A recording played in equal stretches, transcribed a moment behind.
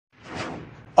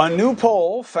A new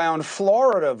poll found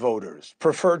Florida voters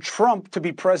prefer Trump to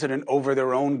be president over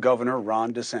their own governor,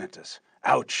 Ron DeSantis.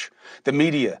 Ouch. The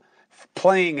media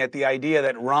playing at the idea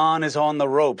that Ron is on the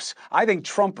ropes. I think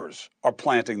Trumpers are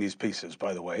planting these pieces,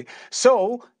 by the way.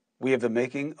 So we have the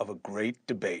making of a great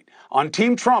debate. On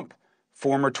Team Trump,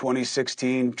 former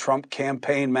 2016 Trump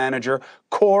campaign manager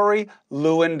Corey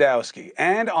Lewandowski.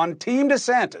 And on Team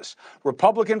DeSantis,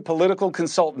 Republican political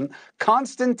consultant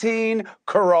Constantin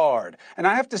Querard. And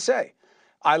I have to say,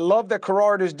 I love that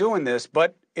Querard is doing this,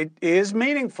 but it is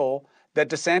meaningful that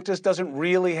DeSantis doesn't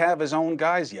really have his own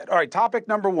guys yet. All right, topic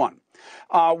number one,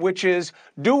 which is,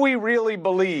 do we really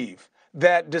believe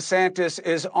that DeSantis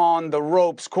is on the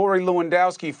ropes? Corey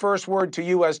Lewandowski, first word to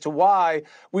you as to why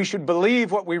we should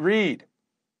believe what we read.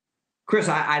 Chris,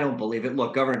 I don't believe it.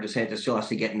 Look, Governor DeSantis still has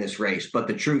to get in this race. But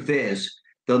the truth is,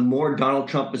 the more Donald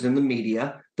Trump is in the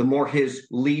media, the more his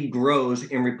lead grows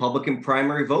in Republican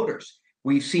primary voters.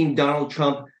 We've seen Donald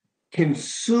Trump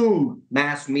consume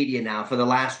mass media now for the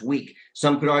last week.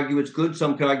 Some could argue it's good,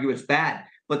 some could argue it's bad.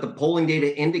 But the polling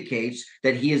data indicates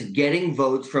that he is getting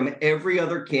votes from every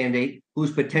other candidate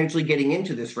who's potentially getting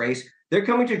into this race. They're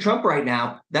coming to Trump right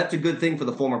now. That's a good thing for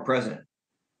the former president.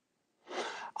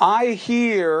 I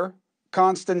hear,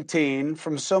 Constantine,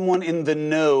 from someone in the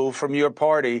know from your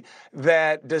party,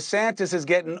 that DeSantis is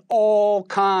getting all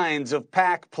kinds of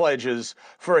PAC pledges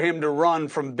for him to run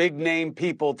from big name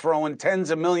people throwing tens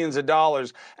of millions of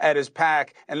dollars at his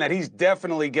PAC, and that he's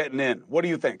definitely getting in. What do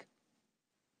you think?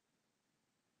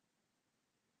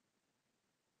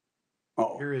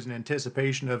 Here is an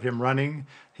anticipation of him running.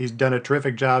 He's done a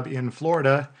terrific job in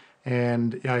Florida.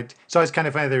 And it's always kind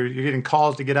of funny that you're getting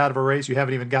calls to get out of a race you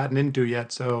haven't even gotten into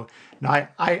yet. So I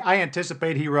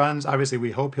anticipate he runs. Obviously,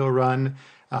 we hope he'll run.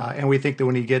 And we think that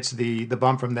when he gets the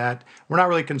bump from that, we're not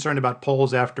really concerned about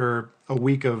polls after a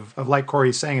week of like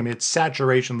Corey's saying, I mean, it's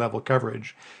saturation level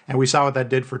coverage. And we saw what that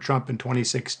did for Trump in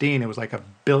 2016. It was like $1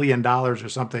 billion or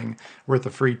something worth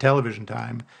of free television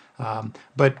time.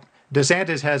 But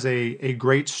DeSantis has a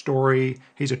great story.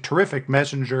 He's a terrific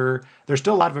messenger. There's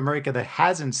still a lot of America that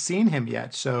hasn't seen him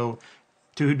yet. So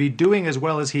to be doing as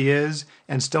well as he is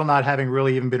and still not having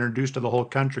really even been introduced to the whole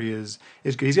country is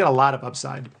good. He's got a lot of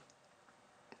upside.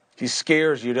 He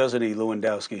scares you, doesn't he,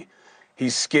 Lewandowski? He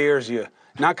scares you.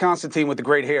 Not Constantine with the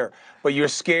great hair, but you're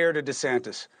scared of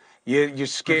DeSantis. You're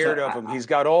scared of him. He's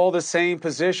got all the same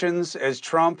positions as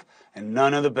Trump and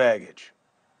none of the baggage.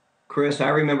 Chris, I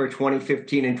remember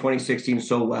 2015 and 2016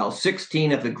 so well.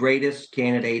 16 of the greatest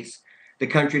candidates the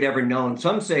country had ever known.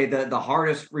 Some say that the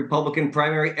hardest Republican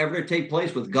primary ever to take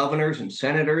place, with governors and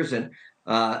senators and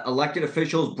elected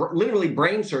officials, literally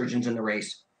brain surgeons in the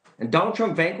race. And Donald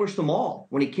Trump vanquished them all.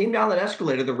 When he came down that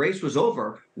escalator, the race was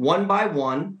over one by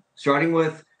one, starting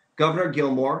with Governor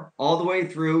Gilmore, all the way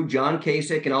through John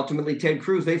Kasich and ultimately Ted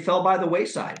Cruz. They fell by the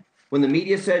wayside. When the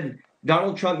media said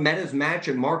Donald Trump met his match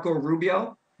at Marco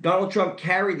Rubio, Donald Trump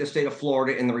carried the state of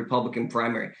Florida in the Republican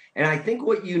primary. And I think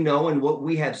what you know and what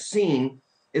we have seen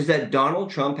is that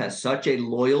Donald Trump has such a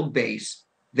loyal base.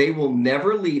 They will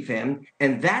never leave him.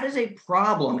 And that is a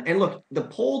problem. And look, the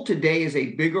poll today is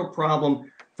a bigger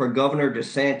problem for Governor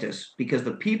DeSantis because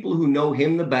the people who know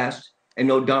him the best and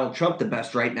know Donald Trump the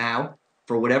best right now,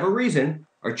 for whatever reason,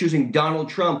 are choosing Donald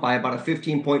Trump by about a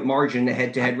 15-point margin in a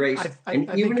head-to-head race.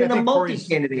 Even in a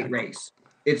multi-candidate race,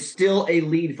 it's still a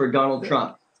lead for Donald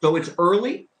Trump. So it's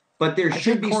early, but there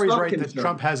should be some concern. That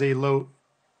Trump has a low.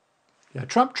 Yeah,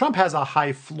 Trump has a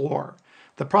high floor.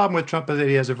 The problem with Trump is that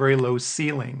he has a very low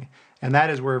ceiling, and that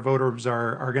is where voters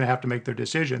are going to have to make their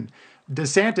decision.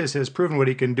 DeSantis has proven what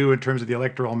he can do in terms of the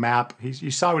electoral map. You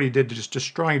saw what he did to just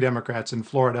destroying Democrats in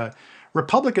Florida.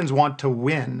 Republicans want to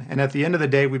win, and at the end of the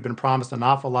day, we've been promised an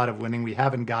awful lot of winning. We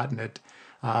haven't gotten it.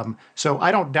 So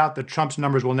I don't doubt that Trump's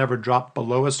numbers will never drop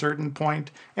below a certain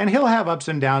point, and he'll have ups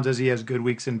and downs as he has good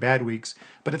weeks and bad weeks.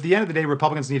 But at the end of the day,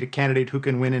 Republicans need a candidate who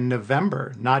can win in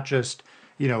November, not just,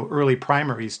 early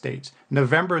primary states.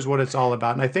 November is what it's all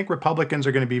about. And I think Republicans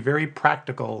are going to be very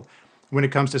practical when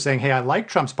it comes to saying, hey, I like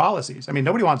Trump's policies. I mean,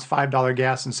 nobody wants $5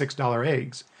 gas and $6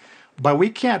 eggs, but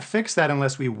we can't fix that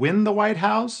unless we win the White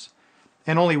House.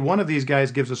 And only one of these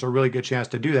guys gives us a really good chance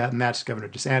to do that, and that's Governor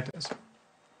DeSantis.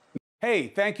 Hey,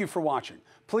 thank you for watching.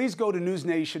 Please go to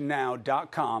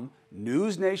newsnationnow.com,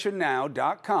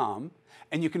 newsnationnow.com,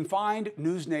 and you can find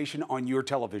NewsNation on your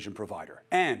television provider.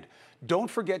 And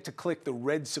don't forget to click the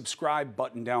red subscribe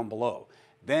button down below.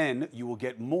 Then you will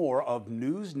get more of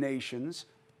NewsNation's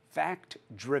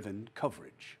fact-driven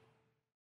coverage.